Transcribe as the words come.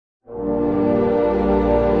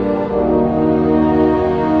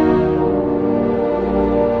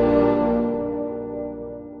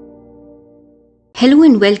Hello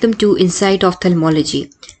and welcome to Insight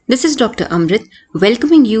Ophthalmology. This is Dr. Amrit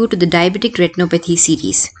welcoming you to the Diabetic Retinopathy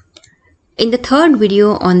series. In the third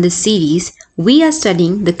video on this series, we are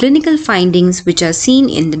studying the clinical findings which are seen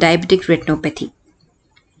in the diabetic retinopathy.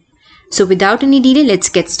 So without any delay, let's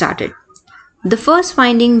get started. The first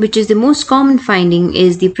finding, which is the most common finding,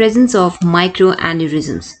 is the presence of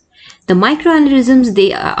microaneurysms. The microaneurysms,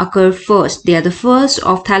 they occur first. They are the first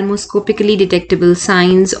ophthalmoscopically detectable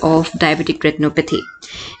signs of diabetic retinopathy.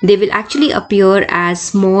 They will actually appear as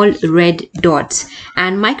small red dots,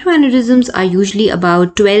 and microaneurysms are usually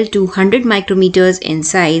about 12 to 100 micrometers in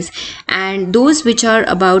size, and those which are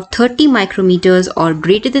about 30 micrometers or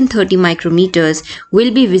greater than 30 micrometers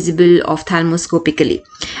will be visible ophthalmoscopically.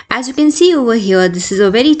 As you can see over here, this is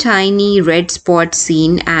a very tiny red spot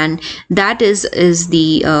seen, and that is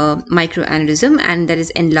the microaneurysm, and that is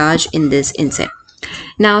enlarged in this inset.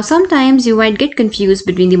 Now, sometimes you might get confused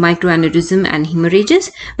between the microaneurysm and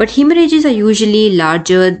hemorrhages, but hemorrhages are usually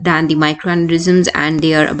larger than the microaneurysms and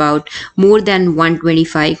they are about more than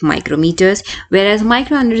 125 micrometers, whereas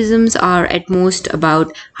microaneurysms are at most about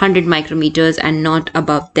 100 micrometers and not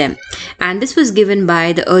above them. And this was given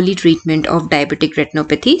by the early treatment of diabetic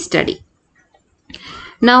retinopathy study.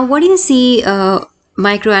 Now, what do you see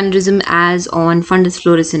microaneurysm as on fundus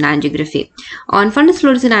fluorescein angiography? On fundus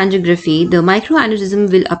fluorescein angiography, the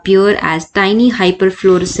microaneurysm will appear as tiny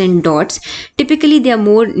hyperfluorescent dots. Typically, they are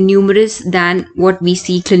more numerous than what we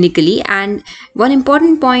see clinically. And one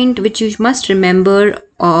important point which you must remember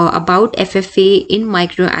about FFA in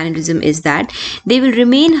microaneurysm is that they will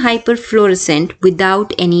remain hyperfluorescent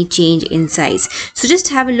without any change in size. So just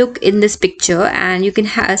have a look in this picture and you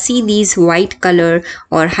can see these white color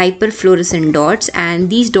or hyperfluorescent dots,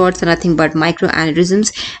 and these dots are nothing but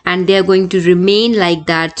microaneurysms, and they are going to remain like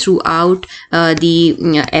that throughout the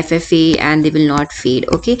FFA, and they will not fade.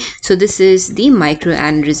 Okay, so this is the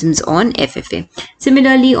microaneurysms on FFA.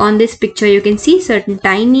 Similarly, on this picture you can see certain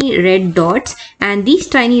tiny red dots, and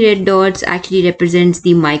these tiny red dots actually represents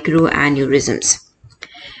the microaneurysms.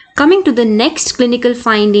 Coming to the next clinical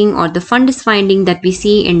finding or the fundus finding that we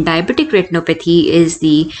see in diabetic retinopathy is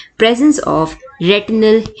the presence of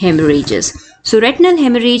retinal hemorrhages. So retinal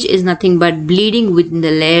hemorrhage is nothing but bleeding within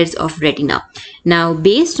the layers of retina. Now,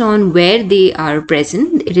 based on where they are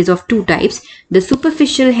present, it is of two types: the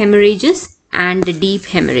superficial hemorrhages and the deep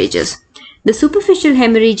hemorrhages. The superficial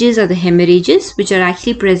hemorrhages are the hemorrhages which are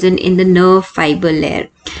actually present in the nerve fiber layer.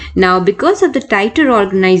 Now, because of the tighter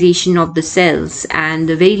organization of the cells and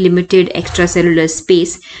the very limited extracellular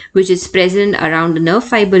space which is present around the nerve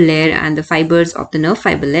fiber layer and the fibers of the nerve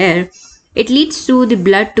fiber layer, it leads to the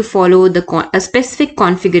blood to follow a specific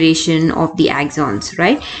configuration of the axons,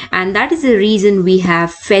 right? And that is the reason we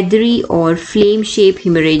have feathery or flame-shaped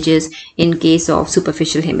hemorrhages in case of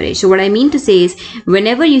superficial hemorrhage. So what I mean to say is,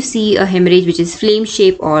 whenever you see a hemorrhage which is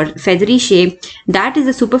flame-shaped or feathery shaped, that is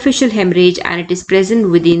a superficial hemorrhage and it is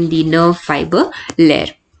present within the nerve fiber layer.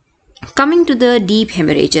 Coming to the deep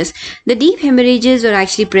hemorrhages, the deep hemorrhages are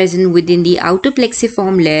actually present within the outer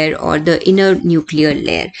plexiform layer or the inner nuclear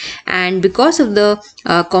layer, and because of the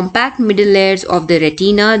compact middle layers of the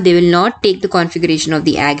retina, they will not take the configuration of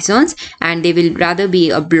the axons and they will rather be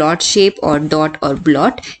a blot shape or dot or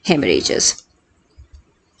blot hemorrhages.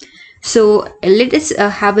 So let us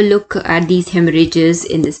have a look at these hemorrhages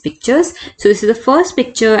in these pictures. So this is the first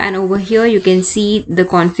picture, and over here you can see the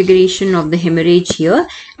configuration of the hemorrhage here,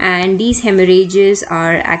 and these hemorrhages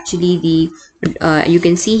are actually the you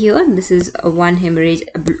can see here, this is one hemorrhage,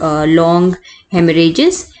 long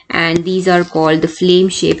hemorrhages, and these are called the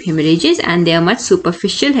flame-shaped hemorrhages, and they are much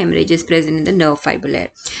superficial hemorrhages present in the nerve fiber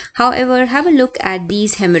layer. However, have a look at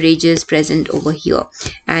these hemorrhages present over here,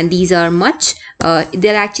 and these are much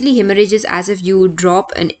they're actually hemorrhages as if you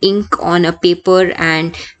drop an ink on a paper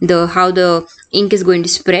and how the ink is going to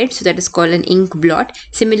spread, so that is called an ink blot.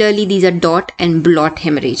 Similarly, these are dot and blot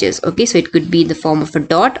hemorrhages. Okay, so it could be in the form of a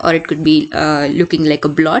dot or it could be looking like a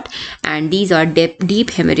blot, and these are deep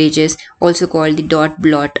hemorrhages, also called the dot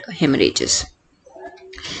blot hemorrhages.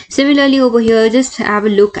 Similarly, over here, just have a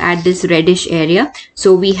look at this reddish area.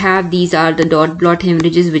 So we have, these are the dot blot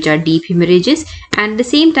hemorrhages which are deep hemorrhages, and at the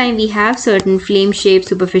same time we have certain flame-shaped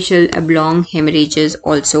superficial oblong hemorrhages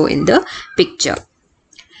also in the picture.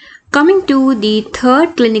 Coming to the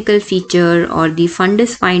third clinical feature or the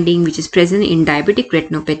fundus finding which is present in diabetic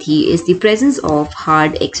retinopathy is the presence of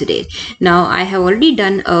hard exudate. Now, I have already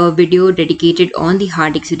done a video dedicated on the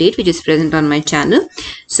hard exudate which is present on my channel.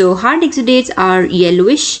 So hard exudates are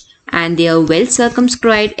yellowish and they are well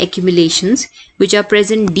circumscribed accumulations which are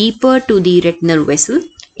present deeper to the retinal vessel.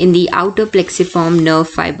 in the outer plexiform nerve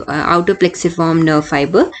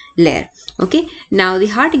fiber layer. Okay, now the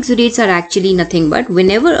hard exudates are actually nothing but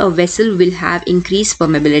whenever a vessel will have increased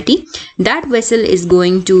permeability, that vessel is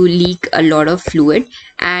going to leak a lot of fluid,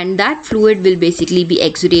 and that fluid will basically be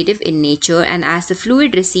exudative in nature, and as the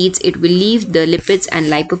fluid recedes, it will leave the lipids and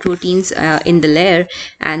lipoproteins in the layer,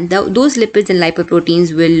 and those lipids and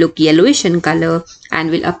lipoproteins will look yellowish in color and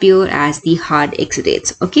will appear as the hard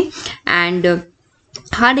exudates. Okay, and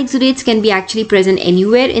hard exudates can be actually present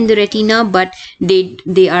anywhere in the retina, but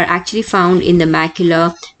they are actually found in the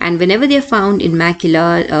macula, and whenever they are found in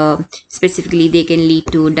macula, specifically, they can lead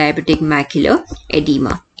to diabetic macular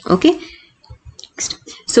edema. Okay.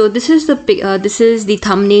 So this is the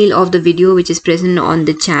thumbnail of the video which is present on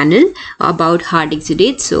the channel about hard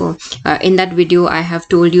exudates. So in that video I have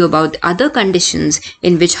told you about other conditions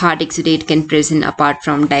in which hard exudate can present apart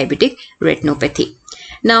from diabetic retinopathy.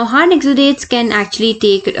 Now, hard exudates can actually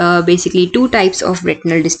take basically two types of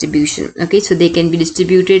retinal distribution. Okay, so they can be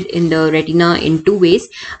distributed in the retina in two ways.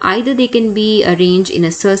 Either they can be arranged in a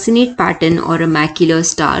circinate pattern or a macular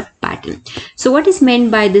star pattern. So what is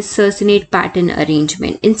meant by this circinate pattern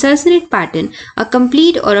arrangement? In circinate pattern, a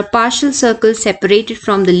complete or a partial circle separated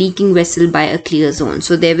from the leaking vessel by a clear zone.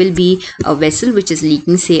 So there will be a vessel which is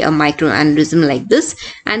leaking, say a microaneurysm like this,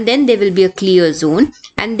 and then there will be a clear zone,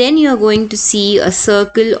 and then you are going to see a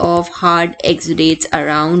circle of hard exudates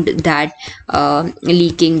around that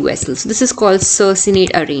leaking vessel. So this is called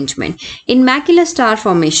circinate arrangement. In macular star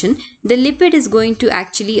formation, the lipid is going to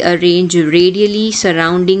actually arrange radially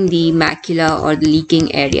surrounding the macula or the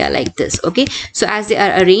leaking area like this. Okay, so as they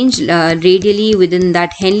are arranged radially within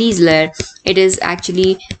that Henle's layer, it is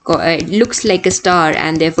actually it looks like a star,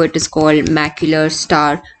 and therefore it is called macular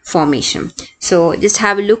star formation. So just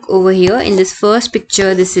have a look over here in this first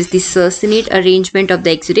picture. This is the circinate arrangement of the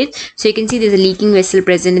exudate. So you can see there's a leaking vessel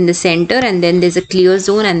present in the center, and then there's a clear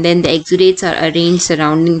zone, and then the exudates are arranged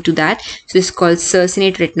surrounding to that. So this is called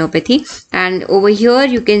circinate retinopathy. And over here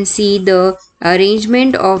you can see the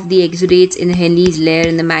arrangement of the exudates in Henle's layer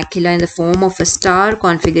in the macula in the form of a star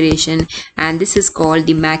configuration, and this is called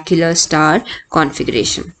the macular star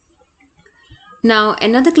configuration. Now,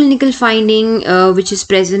 another clinical finding which is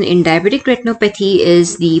present in diabetic retinopathy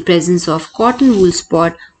is the presence of cotton wool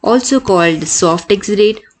spot, also called soft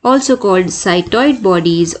exudate, also called cytoid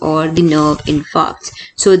bodies or the nerve infarcts.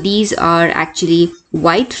 So these are actually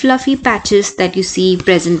white fluffy patches that you see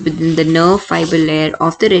present within the nerve fiber layer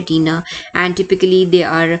of the retina, and typically they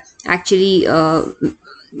are actually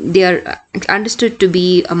they are understood to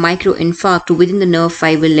be a microinfarct within the nerve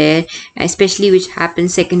fiber layer, especially which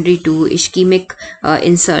happens secondary to ischemic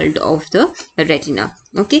insult of the retina.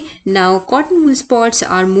 Okay, now cotton wool spots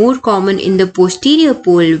are more common in the posterior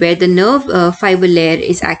pole where the nerve fiber layer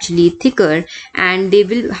is actually thicker, and they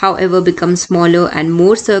will however become smaller and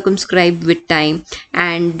more circumscribed with time,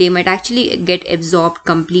 and they might actually get absorbed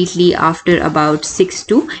completely after about 6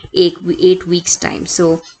 to 8 weeks time.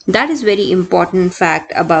 So that is very important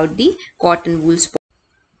fact about the cotton wool spot.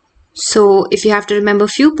 So if you have to remember a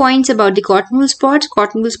few points about the cotton wool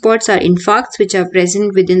spots are infarcts which are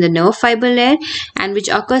present within the nerve fiber layer and which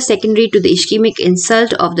occur secondary to the ischemic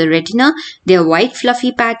insult of the retina. They are white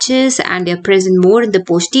fluffy patches and they are present more in the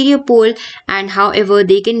posterior pole, and however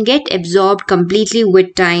they can get absorbed completely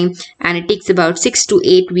with time, and it takes about 6 to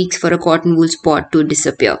 8 weeks for a cotton wool spot to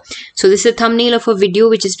disappear. So this is a thumbnail of a video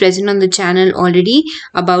which is present on the channel already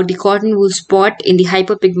about the cotton wool spot in the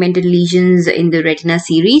hyperpigmented lesions in the retina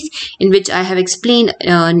series, in which I have explained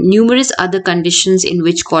numerous other conditions in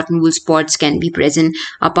which cotton wool spots can be present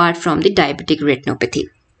apart from the diabetic retinopathy.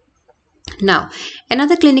 Now,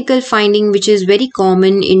 another clinical finding which is very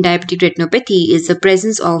common in diabetic retinopathy is the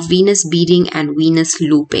presence of venous beading and venous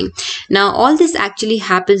looping. Now, all this actually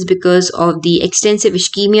happens because of the extensive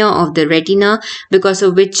ischemia of the retina, because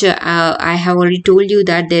of which I have already told you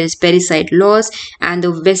that there is pericyte loss and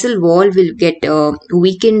the vessel wall will get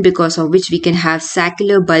weakened, because of which we can have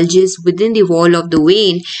saccular bulges within the wall of the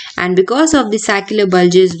vein, and because of the saccular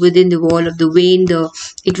bulges within the wall of the vein,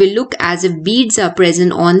 it will look as if beads are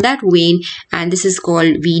present on that vein, and this is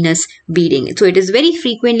called venous beading. So it is very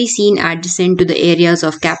frequently seen adjacent to the areas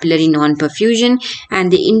of capillary non-perfusion,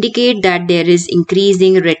 and they indicate that there is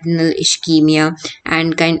increasing retinal ischemia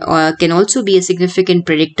and can also be a significant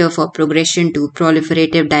predictor for progression to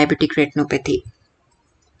proliferative diabetic retinopathy.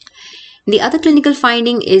 The other clinical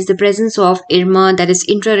finding is the presence of IRMA, that is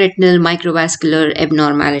intraretinal microvascular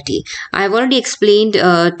abnormality. I have already explained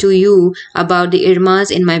to you about the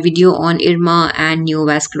IRMAs in my video on IRMA and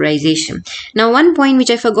neovascularization. Now, one point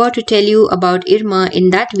which I forgot to tell you about IRMA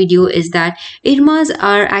in that video is that IRMAs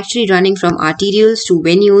are actually running from arterioles to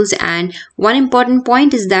venules, and one important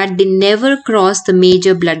point is that they never cross the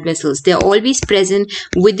major blood vessels. They are always present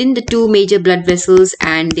within the two major blood vessels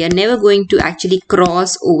and they are never going to actually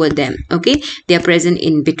cross over them. Okay, they are present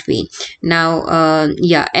in between. Now, on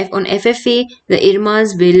FFA, the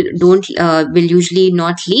IRMAs will usually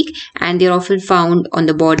not leak, and they are often found on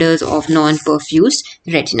the borders of non-perfused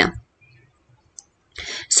retina.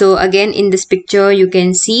 So again, in this picture, you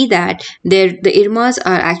can see that the IRMAs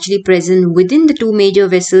are actually present within the two major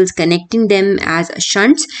vessels, connecting them as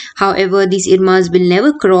shunts. However, these IRMAs will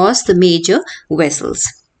never cross the major vessels.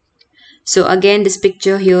 So again, this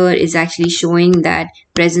picture here is actually showing that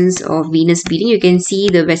presence of venous beading. You can see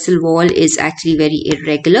the vessel wall is actually very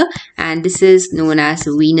irregular, and this is known as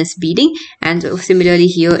venous beading. And so similarly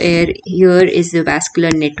here is the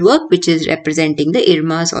vascular network, which is representing the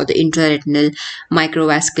IRMAs or the intraretinal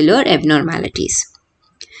microvascular abnormalities.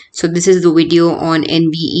 So this is the video on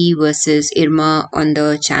NVE versus IRMA on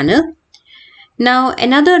the channel. Now,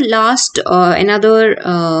 another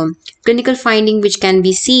clinical finding which can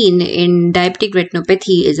be seen in diabetic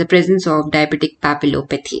retinopathy is the presence of diabetic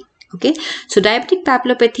papillopathy. Okay, so diabetic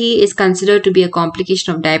papillopathy is considered to be a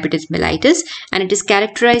complication of diabetes mellitus, and it is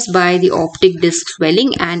characterized by the optic disc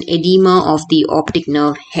swelling and edema of the optic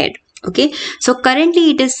nerve head. Okay, so currently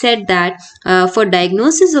it is said that for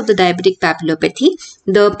diagnosis of the diabetic papillopathy,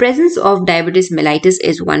 the presence of diabetes mellitus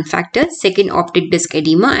is one factor, second optic disc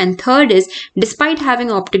edema, and third is despite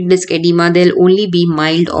having optic disc edema, there will only be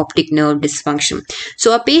mild optic nerve dysfunction.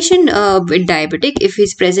 So a patient with diabetic, if he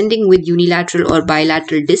is presenting with unilateral or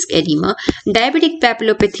bilateral disc edema, diabetic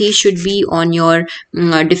papillopathy should be on your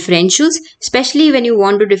differentials, especially when you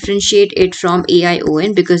want to differentiate it from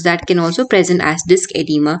AION, because that can also present as disc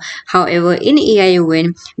edema. However, in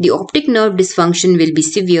AION, the optic nerve dysfunction will be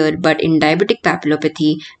severe, but in diabetic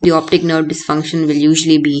papillopathy, the optic nerve dysfunction will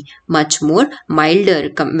usually be much more milder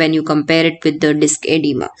when you compare it with the disc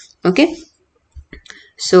edema. Okay.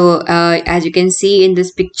 So, as you can see in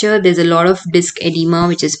this picture, there's a lot of disc edema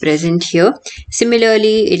which is present here.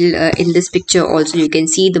 Similarly, in this picture also, you can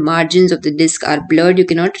see the margins of the disc are blurred. You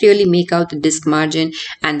cannot really make out the disc margin,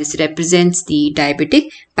 and this represents the diabetic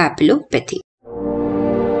papillopathy.